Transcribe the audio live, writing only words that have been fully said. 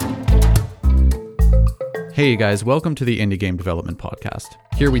Hey guys, welcome to the Indie Game Development Podcast.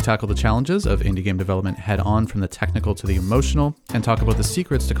 Here we tackle the challenges of indie game development head on, from the technical to the emotional, and talk about the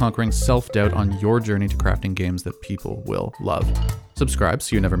secrets to conquering self-doubt on your journey to crafting games that people will love. Subscribe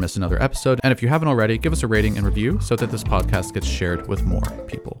so you never miss another episode, and if you haven't already, give us a rating and review so that this podcast gets shared with more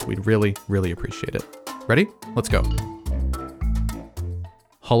people. We'd really, really appreciate it. Ready? Let's go.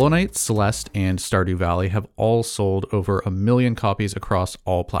 Hollow Knight, Celeste, and Stardew Valley have all sold over 1 million copies across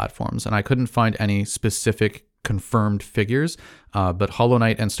all platforms, and I couldn't find any specific confirmed figures, but Hollow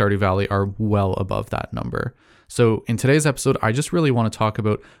Knight and Stardew Valley are well above that number. So in today's episode, I just really want to talk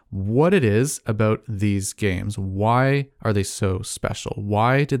about what it is about these games. Why are they so special?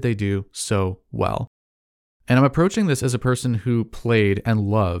 Why did they do so well? And I'm approaching this as a person who played and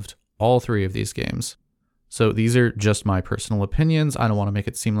loved all three of these games. So these are just my personal opinions. I don't want to make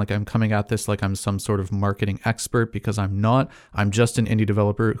it seem like I'm coming at this like I'm some sort of marketing expert, because I'm not. I'm just an indie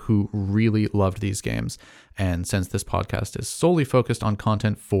developer who really loved these games. And since this podcast is solely focused on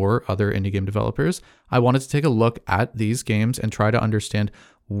content for other indie game developers, I wanted to take a look at these games and try to understand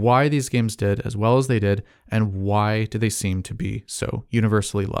why these games did as well as they did, and why do they seem to be so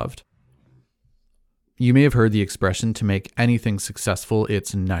universally loved. You may have heard the expression, to make anything successful,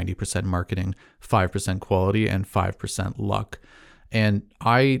 it's 90% marketing, 5% quality, and 5% luck. And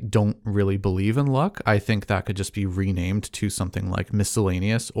I don't really believe in luck. I think that could just be renamed to something like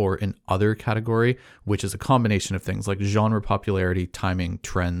miscellaneous or an other category, which is a combination of things like genre popularity, timing,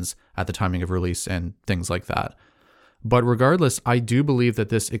 trends at the timing of release, and things like that. But regardless, I do believe that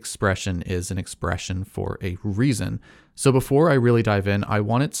this expression is an expression for a reason. So before I really dive in, I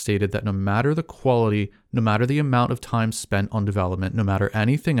want it stated that no matter the quality, no matter the amount of time spent on development, no matter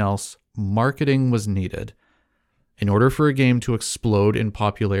anything else, marketing was needed. In order for a game to explode in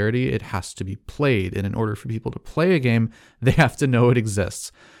popularity, it has to be played. And in order for people to play a game, they have to know it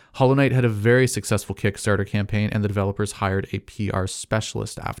exists. Hollow Knight had a very successful Kickstarter campaign, and the developers hired a PR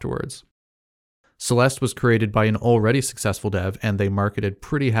specialist afterwards. Celeste was created by an already successful dev, and they marketed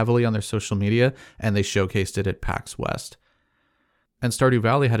pretty heavily on their social media, and they showcased it at PAX West. And Stardew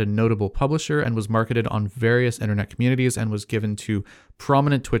Valley had a notable publisher and was marketed on various internet communities and was given to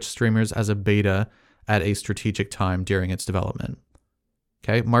prominent Twitch streamers as a beta at a strategic time during its development.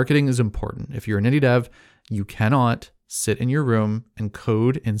 Okay, marketing is important. If you're an indie dev, you cannot sit in your room and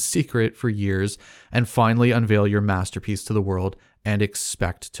code in secret for years and finally unveil your masterpiece to the world and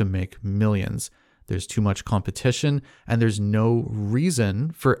expect to make millions. There's too much competition, and there's no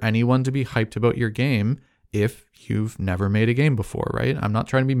reason for anyone to be hyped about your game if you've never made a game before, right? I'm not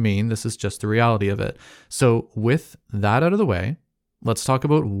trying to be mean. This is just the reality of it. So with that out of the way, let's talk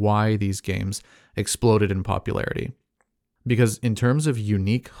about why these games exploded in popularity. Because in terms of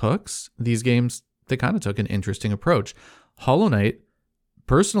unique hooks, these games, they kind of took an interesting approach. Hollow Knight,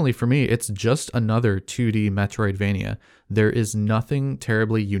 personally for me, it's just another 2D Metroidvania. There is nothing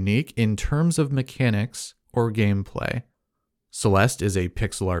terribly unique in terms of mechanics or gameplay. Celeste is a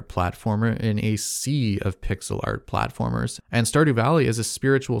pixel art platformer in a sea of pixel art platformers, and Stardew Valley is a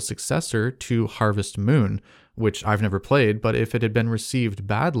spiritual successor to Harvest Moon, which I've never played, but if it had been received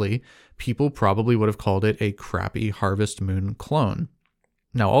badly, people probably would have called it a crappy Harvest Moon clone.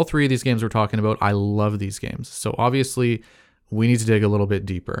 Now, all three of these games we're talking about, I love these games, so obviously we need to dig a little bit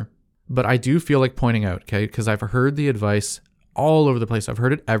deeper. But I do feel like pointing out, okay, because I've heard the advice all over the place. I've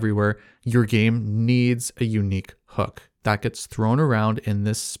heard it everywhere. Your game needs a unique hook. That gets thrown around in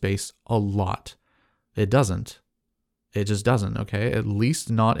this space a lot. It doesn't. It just doesn't, okay? At least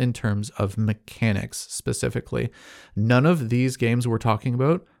not in terms of mechanics specifically. None of these games we're talking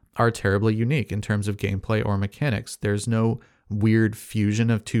about are terribly unique in terms of gameplay or mechanics. There's no weird fusion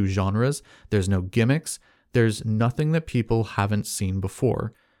of two genres. There's no gimmicks. There's nothing that people haven't seen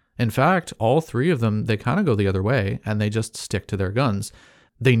before. In fact, all three of them, they kind of go the other way, and they just stick to their guns.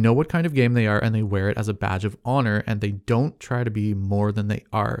 They know what kind of game they are, and they wear it as a badge of honor, and they don't try to be more than they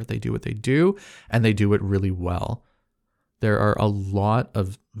are. They do what they do, and they do it really well. There are a lot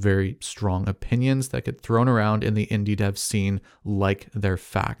of very strong opinions that get thrown around in the indie dev scene like they're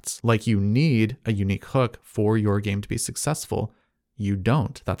facts. Like you need a unique hook for your game to be successful. You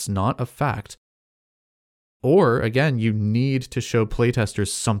don't. That's not a fact. Or, again, you need to show playtesters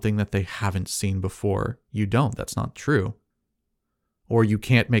something that they haven't seen before. You don't. That's not true. Or you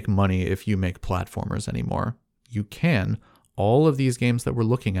can't make money if you make platformers anymore. You can. All of these games that we're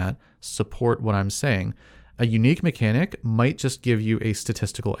looking at support what I'm saying. A unique mechanic might just give you a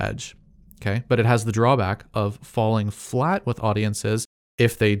statistical edge, okay? But it has the drawback of falling flat with audiences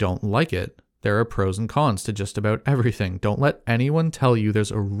if they don't like it. There are pros and cons to just about everything. Don't let anyone tell you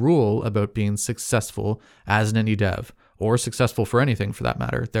there's a rule about being successful as an indie dev or successful for anything for that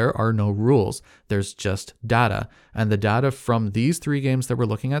matter. There are no rules. There's just data. And the data from these 3 games that we're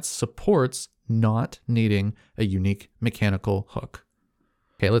looking at supports not needing a unique mechanical hook.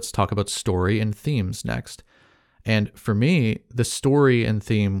 Okay, let's talk about story and themes next. And for me, the story and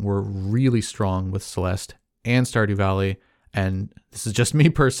theme were really strong with Celeste and Stardew Valley. And this is just me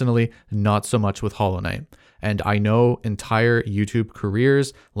personally, not so much with Hollow Knight. And I know entire YouTube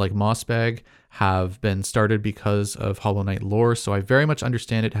careers like Mossbag have been started because of Hollow Knight lore. So I very much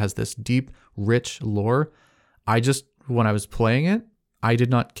understand it has this deep, rich lore. When I was playing it, I did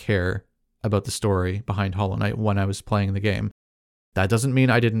not care about the story behind Hollow Knight when I was playing the game. That doesn't mean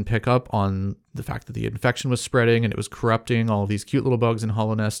I didn't pick up on the fact that the infection was spreading and it was corrupting all of these cute little bugs in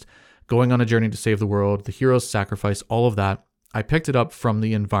Hollow Nest, going on a journey to save the world, the hero's sacrifice, all of that. I picked it up from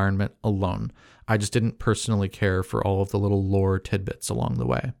the environment alone. I just didn't personally care for all of the little lore tidbits along the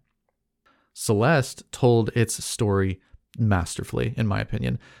way. Celeste told its story masterfully, in my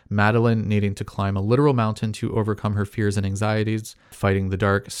opinion. Madeline needing to climb a literal mountain to overcome her fears and anxieties, fighting the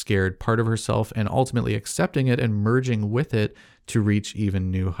dark, scared part of herself, and ultimately accepting it and merging with it to reach even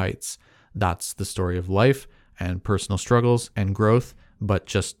new heights. That's the story of life and personal struggles and growth, but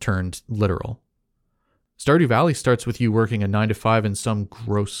just turned literal. Stardew Valley starts with you working a 9-to-5 in some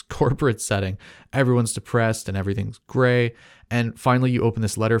gross corporate setting. Everyone's depressed and everything's gray. And finally, you open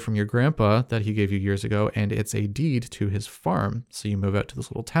this letter from your grandpa that he gave you years ago, and it's a deed to his farm. So you move out to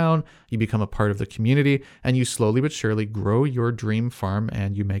this little town, you become a part of the community, and you slowly but surely grow your dream farm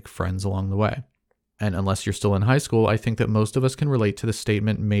and you make friends along the way. And unless you're still in high school, I think that most of us can relate to the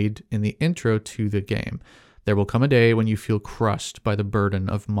statement made in the intro to the game. There will come a day when you feel crushed by the burden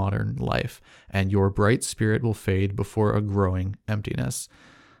of modern life, and your bright spirit will fade before a growing emptiness.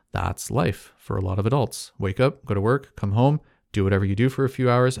 That's life for a lot of adults. Wake up, go to work, come home, do whatever you do for a few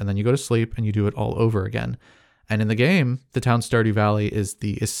hours, and then you go to sleep and you do it all over again. And in the game, the town Stardew Valley is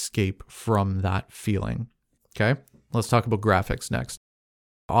the escape from that feeling. Okay, let's talk about graphics next.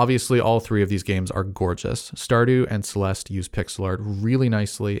 Obviously, all 3 of these games are gorgeous. Stardew and Celeste use pixel art really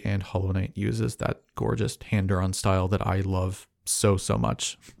nicely, and Hollow Knight uses that gorgeous hand-drawn style that I love so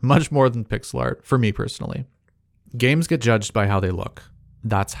much. Much more than pixel art, for me personally. Games get judged by how they look.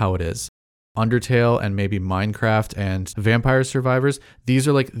 That's how it is. Undertale and maybe Minecraft and Vampire Survivors, these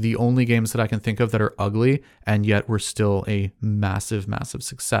are like the only games that I can think of that are ugly, and yet were still a massive, massive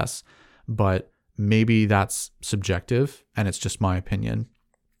success. But maybe that's subjective, and it's just my opinion.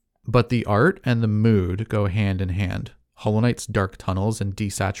 But the art and the mood go hand in hand. Hollow Knight's dark tunnels and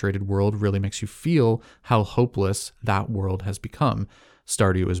desaturated world really makes you feel how hopeless that world has become.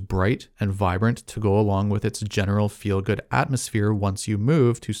 Stardew is bright and vibrant to go along with its general feel-good atmosphere once you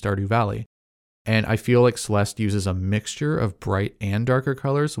move to Stardew Valley. And I feel like Celeste uses a mixture of bright and darker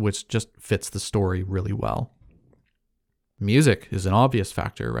colors, which just fits the story really well. Music is an obvious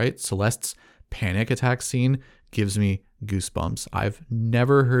factor, right? Celeste's panic attack scene gives me goosebumps. I've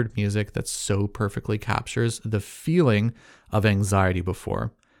never heard music that so perfectly captures the feeling of anxiety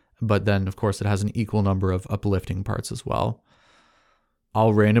before. But then, of course, it has an equal number of uplifting parts as well.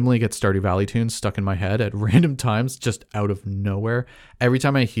 I'll randomly get Stardew Valley tunes stuck in my head at random times, just out of nowhere. Every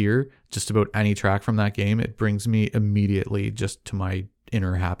time I hear just about any track from that game, it brings me immediately just to my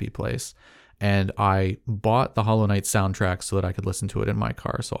inner happy place. And I bought the Hollow Knight soundtrack so that I could listen to it in my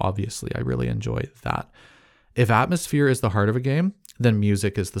car. So obviously, I really enjoy that. If atmosphere is the heart of a game, then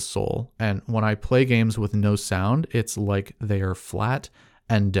music is the soul. And when I play games with no sound, it's like they are flat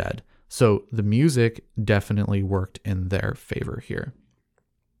and dead. So the music definitely worked in their favor here.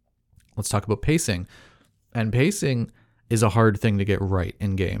 Let's talk about pacing. And pacing is a hard thing to get right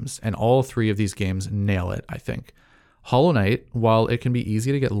in games. And all 3 of these games nail it, I think. Hollow Knight, while it can be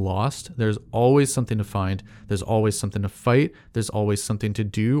easy to get lost, there's always something to find. There's always something to fight. There's always something to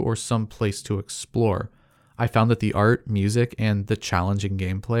do or some place to explore. I found that the art, music, and the challenging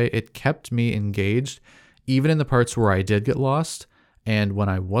gameplay, it kept me engaged, even in the parts where I did get lost. And when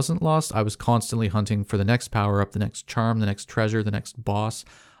I wasn't lost, I was constantly hunting for the next power-up, the next charm, the next treasure, the next boss.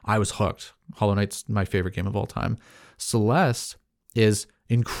 I was hooked. Hollow Knight's my favorite game of all time. Celeste is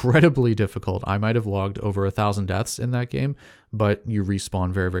incredibly difficult. I might have logged over 1,000 deaths in that game, but you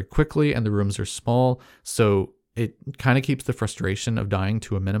respawn very, very quickly, and the rooms are small, so it kind of keeps the frustration of dying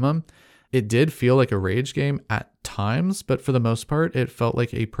to a minimum. It did feel like a rage game at times, but for the most part, it felt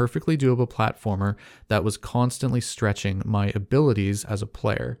like a perfectly doable platformer that was constantly stretching my abilities as a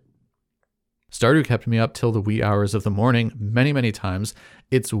player. Stardew kept me up till the wee hours of the morning many, many times.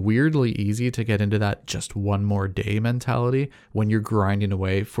 It's weirdly easy to get into that just one more day mentality when you're grinding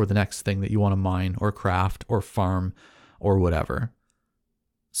away for the next thing that you want to mine or craft or farm or whatever.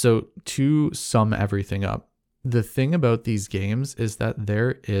 So to sum everything up, the thing about these games is that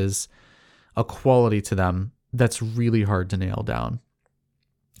there is a quality to them that's really hard to nail down.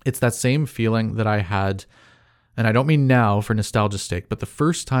 It's that same feeling that I had, and I don't mean now for nostalgia's sake, but the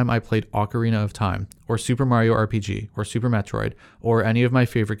first time I played Ocarina of Time or Super Mario RPG or Super Metroid or any of my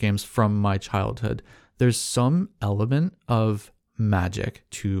favorite games from my childhood, there's some element of magic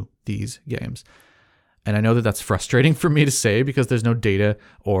to these games. And I know that that's frustrating for me to say because there's no data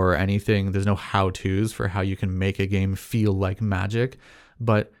or anything, there's no how-tos for how you can make a game feel like magic,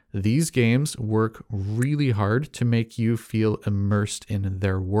 but these games work really hard to make you feel immersed in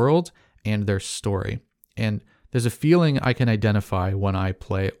their world and their story. And there's a feeling I can identify when I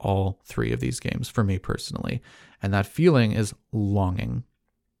play all three of these games for me personally. And that feeling is longing.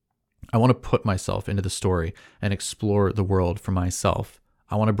 I want to put myself into the story and explore the world for myself.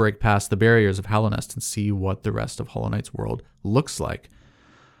 I want to break past the barriers of Hollow Nest and see what the rest of Hollow Knight's world looks like.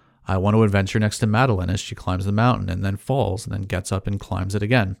 I want to adventure next to Madeline as she climbs the mountain and then falls and then gets up and climbs it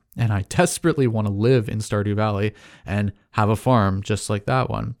again. And I desperately want to live in Stardew Valley and have a farm just like that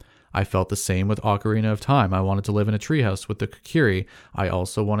one. I felt the same with Ocarina of Time. I wanted to live in a treehouse with the Kokiri. I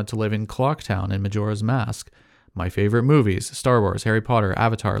also wanted to live in Clocktown and Majora's Mask. My favorite movies, Star Wars, Harry Potter,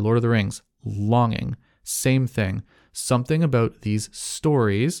 Avatar, Lord of the Rings, longing. Same thing. Something about these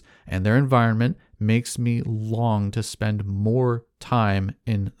stories and their environment makes me long to spend more time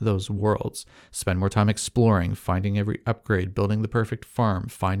in those worlds. Spend more time exploring, finding every upgrade, building the perfect farm,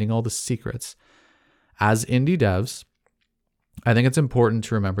 finding all the secrets. As indie devs, I think it's important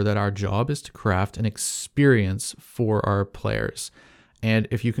to remember that our job is to craft an experience for our players. And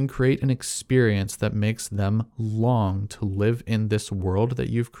if you can create an experience that makes them long to live in this world that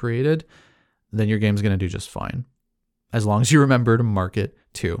you've created, then your game's going to do just fine. As long as you remember to market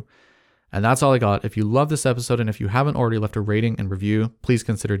too. And that's all I got. If you love this episode and if you haven't already left a rating and review, please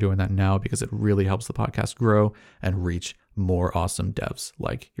consider doing that now because it really helps the podcast grow and reach more awesome devs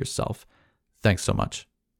like yourself. Thanks so much.